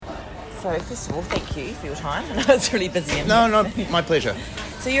So first of all, thank you for your time. I know it's really busy. No, my pleasure.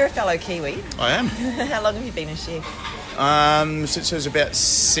 So you're a fellow Kiwi. I am. How long have you been a chef? Since I was about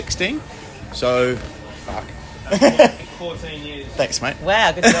 16. So, fuck. 14 years. Thanks, mate.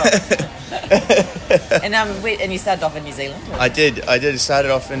 Wow, good job. And you started off in New Zealand? Or? I did. I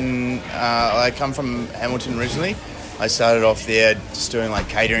started off in. I come from Hamilton originally. I started off there just doing like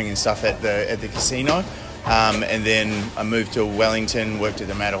catering and stuff at the casino, and then I moved to Wellington, worked at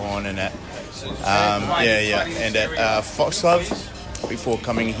the Matterhorn and at and at Foxglove before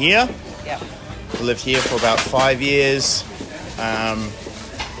coming here. Yeah. Lived here for about 5 years.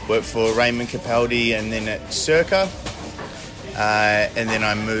 Worked for Raymond Capaldi and then at Circa. And then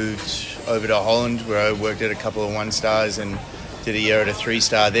I moved over to Holland where I worked at a couple of 1-stars and did a year at a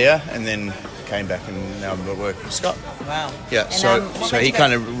 3-star there, and then came back and now I'm working with Scott. Wow. Yeah, And, so he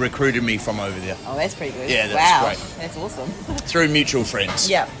kind of recruited me from over there. Oh, that's pretty good. Yeah, that's great. That's awesome. Through mutual friends.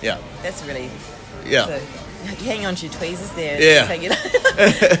 Yeah. Yeah. That's really... Yeah. So, you hang on to your tweezers there. Yeah. So,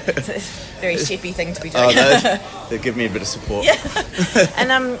 it's a very chefy thing to be doing. Oh, they give me a bit of support. Yeah.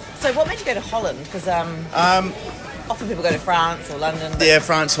 And so what made you go to Holland? Because often people go to France or London. Yeah,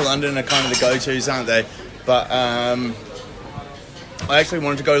 France or London are kind of the go-tos, aren't they? But I actually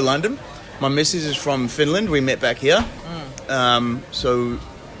wanted to go to London. My missus is from Finland. We met back here. So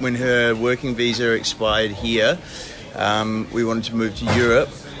when her working visa expired here, we wanted to move to Europe.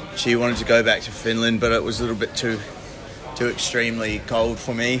 She wanted to go back to Finland, but it was a little bit too extremely cold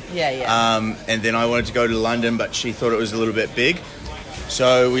for me. Yeah. And then I wanted to go to London, but she thought it was a little bit big.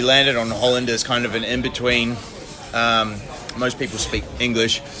 So we landed on Holland as kind of an in-between. Most people speak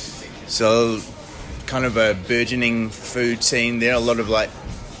English, so kind of a burgeoning food scene there. A lot of like,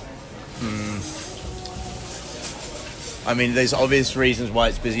 I mean, there's obvious reasons why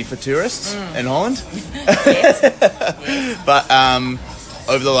it's busy for tourists in Holland. Yes. But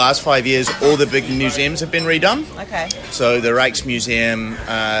over the last 5 years, all the big museums have been redone. Okay. So the Rijksmuseum,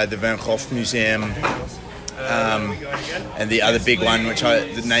 the Van Gogh Museum, and the other big one, which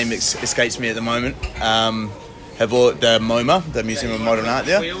the name escapes me at the moment, have all, the MoMA, the Museum of Modern Art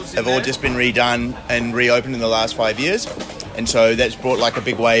there, have all just been redone and reopened in the last 5 years. And so that's brought like a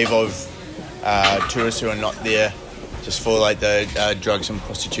big wave of tourists who are not there just for like the drugs and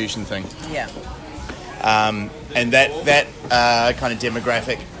prostitution thing. Yeah. And that kind of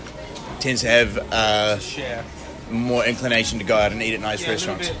demographic tends to have more inclination to go out and eat at nice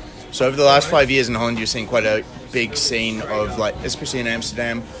restaurants. So over the last 5 years in Holland, you've seen quite a big scene of, like, especially in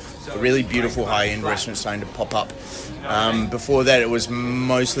Amsterdam, really beautiful high-end restaurants starting to pop up. Before that, it was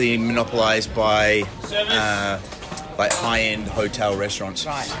mostly monopolized by like high-end hotel restaurants.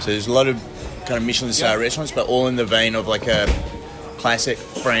 Right. So there's a lot of kind of Michelin-star restaurants, but all in the vein of like a classic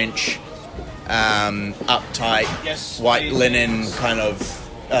French, uptight, white linen kind of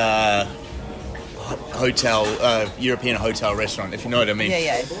hotel, European hotel restaurant, if you know what I mean.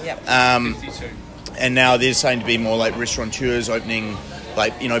 Yeah. And now there's starting to be more like restaurateurs opening,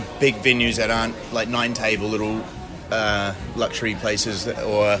 like, you know, big venues that aren't like 9-table little luxury places,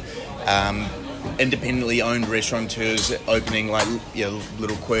 or independently owned restaurateurs opening like, you know,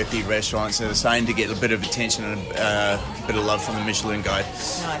 little quirky restaurants that are starting to get a bit of attention and a bit of love from the Michelin Guide.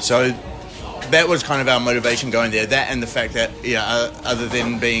 Nice. So that was kind of our motivation going there. That and the fact that, other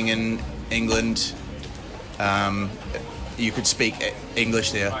than being in England, you could speak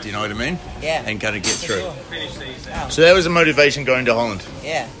English there, do you know what I mean? Yeah. And kind of get through. Sure. Wow. So that was the motivation going to Holland.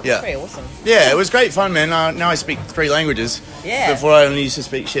 Yeah. Yeah. Pretty awesome. Yeah, it was great fun, man. Now I speak 3 languages. Yeah. Before I only used to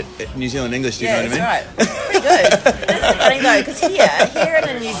speak New Zealand English, do you know what I mean? That's right. Pretty good. It's funny though, because here and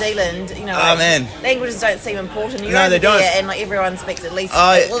in New Zealand, you know, languages don't seem important. You're No, they over there don't. And like everyone speaks at least.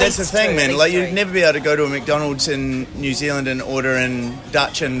 That's the thing, two, man. at Like, least you'd three. never be able to go to a McDonald's in New Zealand and order in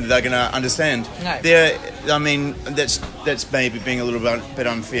Dutch and they're going to understand. No. I mean, that's maybe being a little bit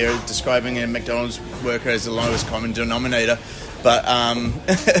unfair, describing a McDonald's worker as the lowest common denominator. But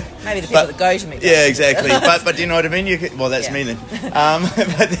maybe the people that go to McDonald's. Yeah, exactly. but do you know what I mean? That's me then.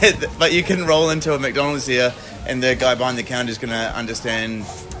 But you can roll into a McDonald's here, and the guy behind the counter is going to understand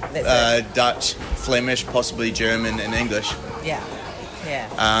Dutch, Flemish, possibly German, and English. Yeah.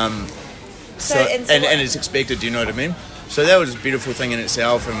 And it's expected. Do you know what I mean? So that was a beautiful thing in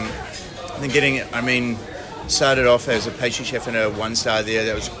itself, and then started off as a pastry chef in a 1-star there.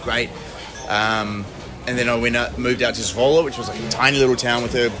 That was great. And then I moved out to Zwolle, which was like a tiny little town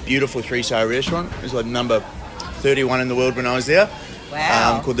with a beautiful 3-star restaurant. It was like number 31 in the world when I was there.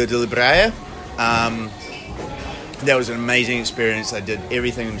 Wow. Called the De La Brea. That was an amazing experience. They did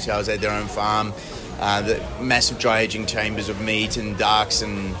everything themselves. They had their own farm, the massive dry aging chambers of meat and darks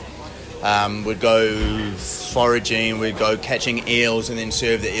and We'd go foraging, we'd go catching eels and then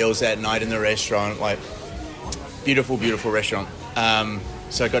serve the eels that night in the restaurant. Like, beautiful, beautiful restaurant.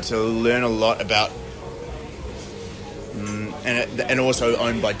 So I got to learn a lot about, and also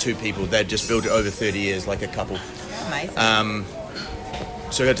owned by two people. They'd just built it over 30 years, like a couple. Amazing.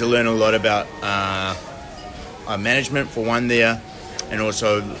 So I got to learn a lot about management for one there, and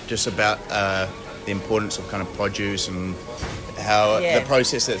also just about the importance of kind of produce and how the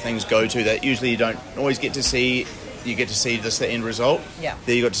process that things go to that usually you don't always get to see. You get to see just the end result. Yeah.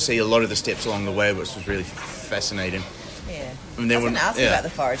 There you got to see a lot of the steps along the way, which was really fascinating. Yeah. And then I was going to ask you about the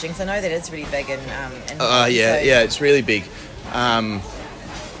foraging, because I know that it's really big in it's really big.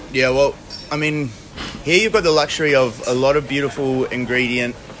 Well, I mean, here you've got the luxury of a lot of beautiful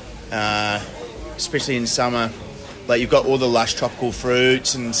ingredient, especially in summer. Like, you've got all the lush tropical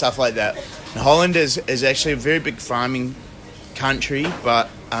fruits and stuff like that. And Holland is actually a very big farming country, but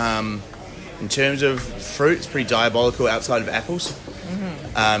in terms of fruit, it's pretty diabolical outside of apples.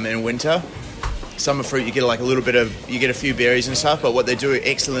 In winter. Summer fruit, you get like a little bit of, you get a few berries and stuff, but what they do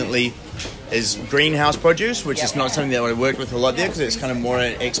excellently is greenhouse produce, which is not something that I worked with a lot there, because it's kind of more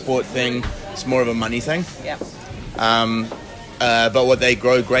an export thing. It's more of a money thing. Yeah. But what they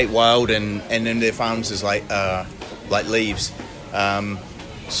grow great wild and in their farms is like leaves.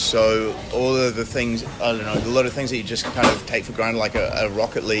 So all of the things, I don't know, a lot of things that you just kind of take for granted, like a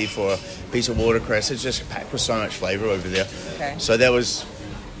rocket leaf or a piece of watercress, it's just packed with so much flavour over there. Okay. So that was,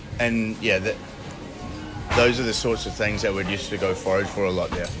 and yeah, those are the sorts of things that we'd used to go forage for a lot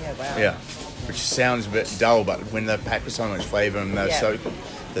there. Yeah, wow. Yeah, which sounds a bit dull, but when they're packed with so much flavour and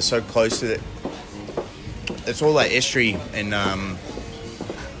they're so close to it, it's all like estuary and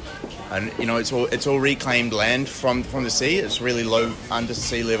you know, it's all reclaimed land from the sea. It's really low under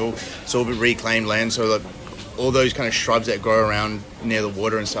sea level. It's all reclaimed land, so like all those kind of shrubs that grow around near the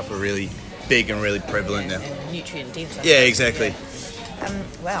water and stuff are really big and really prevalent there. And nutrient dense. Yeah, exactly. Yeah.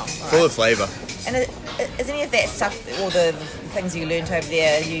 Wow. Full of flavour. And is any of that stuff, all the things you learnt over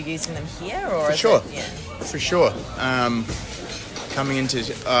there, are you using them here? Or For sure. Yeah. For sure. Coming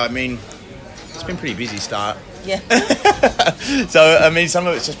into, I mean, it's been a pretty busy start. Yeah. So, I mean, some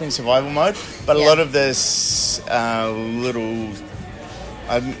of it's just been survival mode, but a lot of this a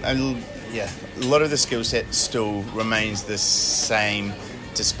lot of the skill set still remains the same,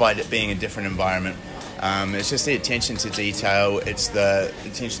 despite it being a different environment. It's just the attention to detail. It's the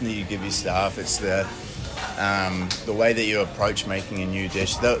attention that you give your staff. It's the way that you approach making a new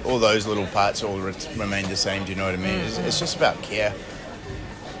dish. All those little parts all remain the same. Do you know what I mean? It's just about care.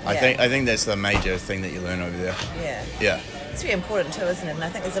 I think that's the major thing that you learn over there. Yeah. Yeah. It's really important too, isn't it? And I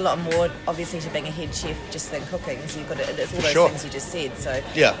think there's a lot more, obviously, to being a head chef just than cooking. So you've got to, it's all those things you just said. So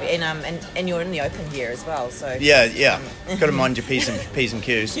yeah. And you're in the open here as well. So yeah. Got to mind your P's and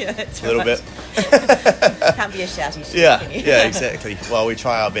Q's. Yeah, that's a little bit. Can't be a shouty chef. Yeah, exactly. Well, we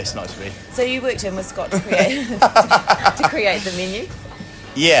try our best not to be. So you worked in with Scott to create the menu.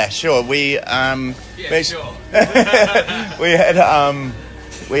 Yeah, sure. We sure.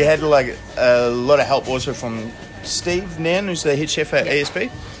 we had like a lot of help also from Steve Nairn, who's the head chef at ASB.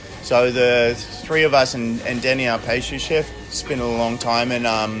 So the three of us and Danny, our pastry chef, spent a long time in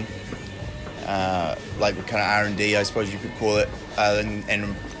like kind of R&D, I suppose you could call it,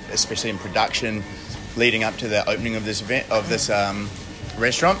 and especially in production, leading up to the opening of this event of this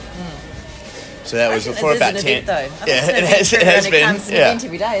restaurant. So that was for about 10. It has been. It's an event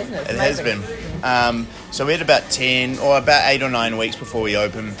every day, isn't it? It has been. So we had about 10 or about 8 or 9 weeks before we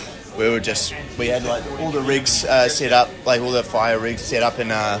opened. We had like all the rigs set up, like all the fire rigs set up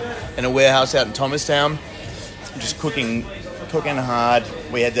in a warehouse out in Thomastown, just cooking hard.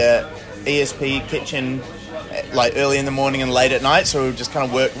 We had the ESP kitchen like early in the morning and late at night, so we would just kind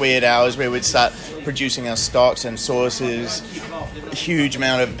of work weird hours where we'd start producing our stocks and sauces, a huge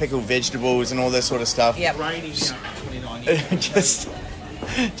amount of pickled vegetables and all this sort of stuff. Yep. just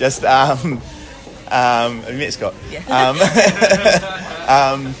have you met Scott? Yeah.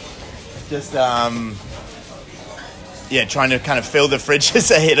 Trying to kind of fill the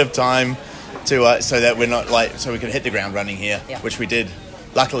fridges ahead of time to so that we're not like, so we could hit the ground running here, which we did.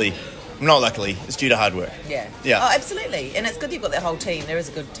 Not luckily, it's due to hard work. Yeah. Yeah. Oh, absolutely. And it's good you've got that whole team. There is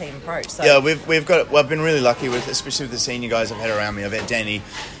a good team approach. So. Yeah, we've got. Well, I've been really lucky with, especially with the senior guys I've had around me. I've had Danny,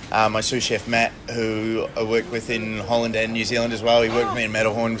 my sous chef Matt, who I work with in Holland and New Zealand as well. He worked with me in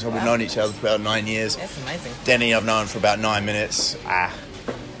Matterhorn, so we've known each other for about 9 years. That's amazing. Danny, I've known for about 9 minutes. Feels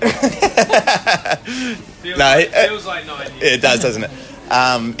like 9 years. It does, doesn't it?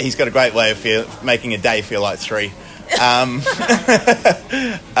 He's got a great way of making a day feel like 3.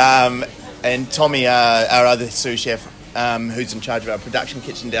 And Tommy, our other sous chef, who's in charge of our production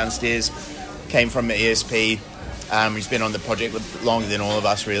kitchen downstairs, came from the ESP. He's been on the project longer than all of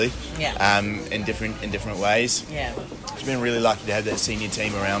us, really. Yeah. In different ways. Yeah. I've been really lucky to have that senior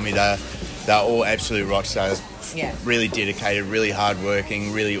team around me. They're all absolute rock stars. Yeah. Really dedicated, really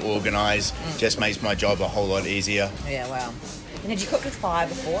hardworking, really organised. Just makes my job a whole lot easier. Yeah. Wow. And had you cooked with fire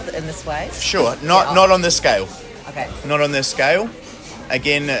before in this way? Sure. Not on this scale. Okay. Not on this scale.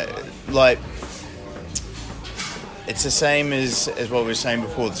 Again, like it's the same as what we were saying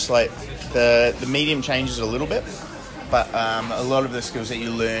before. It's like the medium changes a little bit, but a lot of the skills that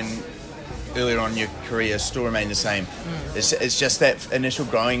you learn earlier on in your career still remain the same. It's just that initial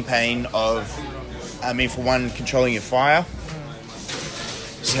growing pain of, for one, controlling your fire.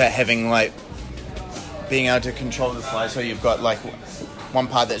 So having being able to control the fire, so you've got one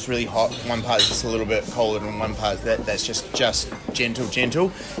part that's really hot, one part that's a little bit colder, and one part that's just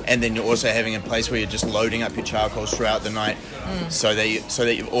gentle, and then you're also having a place where you're just loading up your charcoals throughout the night, so that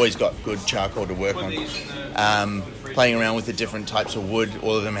you've always got good charcoal to work on. Playing around with the different types of wood,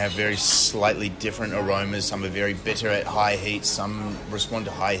 all of them have very slightly different aromas. Some are very bitter at high heat, some respond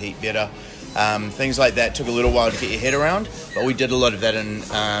to high heat better. Things like that took a little while to get your head around, but we did a lot of that in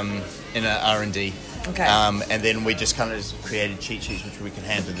R&D. Okay. And then we just kind of created cheat sheets which we can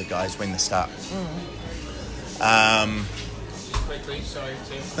hand to the guys when they start. Quickly, sorry,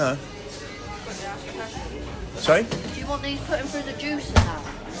 Tim. No. Sorry? Do you want these put in through the juicer now?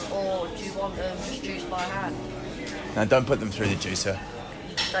 Or do you want them just juiced by hand? No, don't put them through the juicer.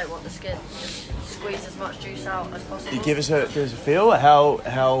 Don't want the skin. Just squeeze as much juice out as possible. You give us a feel.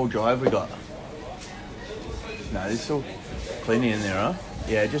 How dry have we got? No, there's still plenty in there, huh?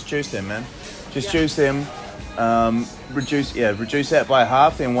 Yeah, just juice them, man. Just juice them. Reduce that by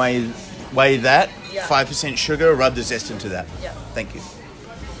half. Then weigh that. Yeah. 5% sugar. Rub the zest into that. Yeah. Thank you.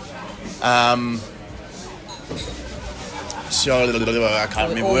 So I can't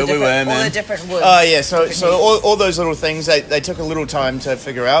remember where we were, man. All the different woods. Oh yeah, so all those little things they took a little time to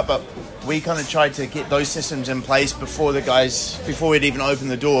figure out, but we kind of tried to get those systems in place before we'd even open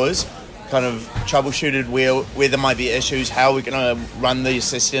the doors. Kind of troubleshooted where there might be issues, how we're going to run these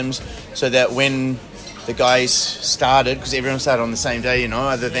systems, so that when the guys started, because everyone started on the same day,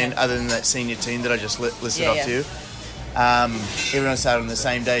 other than that senior team that I just listed off to you, everyone started on the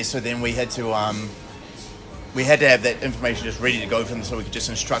same day. So then we had to have that information just ready to go for them, so we could just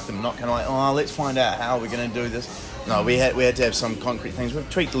instruct them, not kind of let's find out how we're going to do this. No, we had to have some concrete things. We've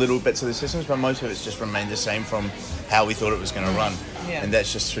tweaked little bits of the systems, but most of it's just remained the same from how we thought it was going to run. Yeah. And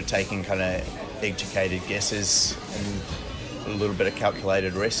that's just through taking kind of educated guesses and a little bit of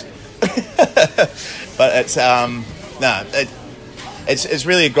calculated risk. But it's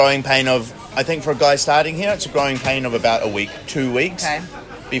really a growing pain of, I think for a guy starting here, it's a growing pain of about a week, 2 weeks,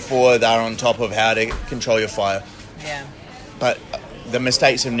 before they're on top of how to control your fire. Yeah. But the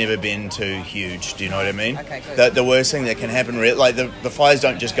mistakes have never been too huge. Do you know what I mean? Okay, good. The worst thing that can happen, the fires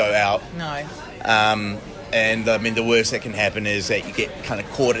don't just go out. No. And the worst that can happen is that you get kind of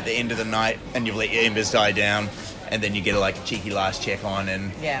caught at the end of the night and you've let your embers die down, and then you get a cheeky last check on,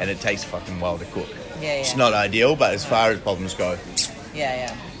 and it takes a fucking while to cook. Yeah. It's not ideal, but as far as problems go.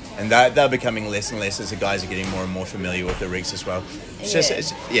 Yeah. And they're becoming less and less as the guys are getting more and more familiar with the rigs as well.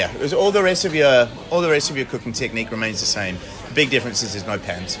 It's all the rest of your cooking technique remains the same. The big difference is there's no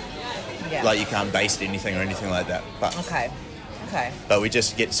pans. Yeah. You can't baste anything or anything like that. But Okay. But we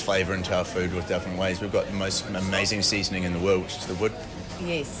just get flavour into our food with different ways. We've got the most amazing seasoning in the world, which is the wood.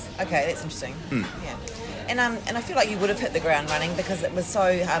 Yes. Okay, that's interesting. Yeah. And I feel like you would have hit the ground running because it was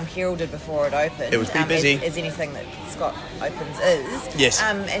so heralded before it opened. It was pretty busy. As anything that Scott opens is. Yes.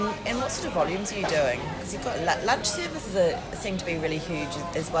 And what sort of volumes are you doing? Because you've got lunch services seem to be really huge,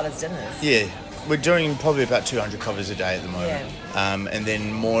 as well as dinners. Yeah. We're doing probably about 200 covers a day at the moment. Yeah. And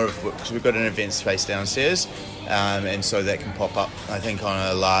then more because we've got an event space downstairs, and so that can pop up. I think on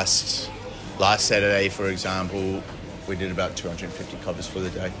a last Saturday, for example, we did about 250 covers for the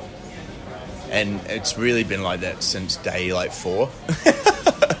day. And it's really been like that since day 4.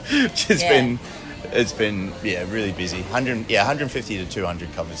 It's been really busy. 150 to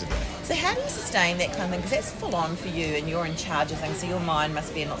 200 covers a day. So how do you sustain that kind of thing? Because that's full on for you, and you're in charge of things, so your mind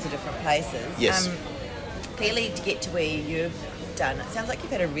must be in lots of different places. Yes. Clearly, to get to where you've done, it sounds like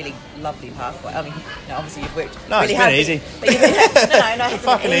you've had a really lovely pathway. I mean, obviously you've worked really hard. It's been easy. But you've been, no, it's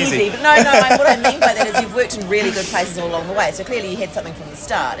fucking easy. But no, what I mean by that is you've worked in really good places all along the way. So clearly you had something from the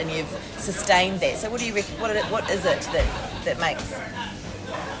start, and you've sustained that. So what do you reckon? What is it that makes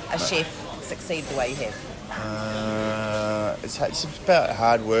a chef succeed the way you have? It's about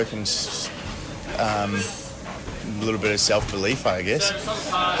hard work and a little bit of self-belief, I guess.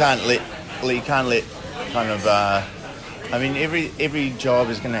 You can't let kind of I mean, every job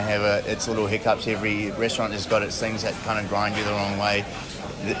is going to have its little hiccups. Every restaurant has got its things that kind of grind you the wrong way.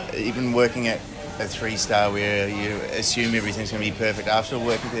 Even working at a 3-star where you assume everything's going to be perfect, after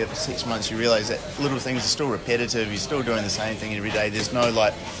working there for 6 months, you realise that little things are still repetitive. You're still doing the same thing every day. There's no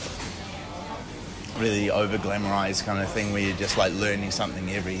like really over glamorized kind of thing where you're just like learning something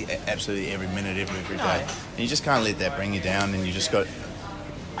absolutely every minute, every day. And you just can't let that bring you down, and you just got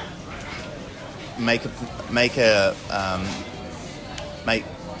make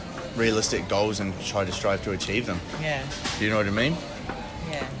realistic goals and try to strive to achieve them. Yeah. Do you know what I mean?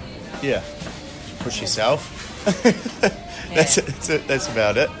 Yeah. Yeah. Push yourself. That's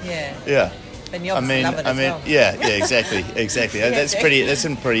about it. Yeah. Yeah. And you obviously love it as well. Yeah, exactly. That's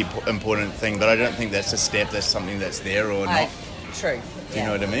a pretty important thing, but I don't think that's a step. That's something that's there or not. True. Do you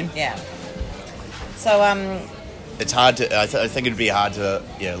know what I mean? Yeah. So it's hard to. I think it'd be hard to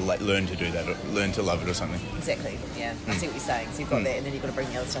learn to do that, or learn to love it or something. Exactly. Yeah. I see what you're saying. So you've got that, and then you've got to bring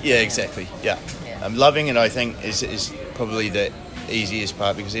the other stuff. Yeah, exactly. Yeah. Loving it, I think, is probably the easiest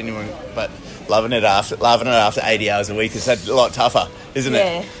part, because but loving it after 80 hours a week is a lot tougher, isn't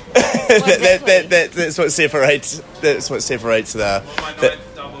it? Well, exactly. That's what separates. That's what separates the.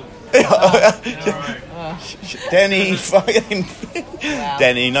 Danny, fucking. Wow.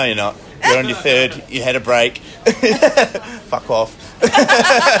 Danny, no, you're not. You're on your third. You had a break. Fuck off.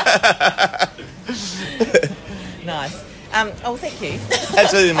 Nice. Thank you.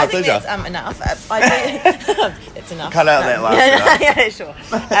 Absolutely, my I think pleasure. That's enough. It's enough. Cut out that last bit. Yeah, sure.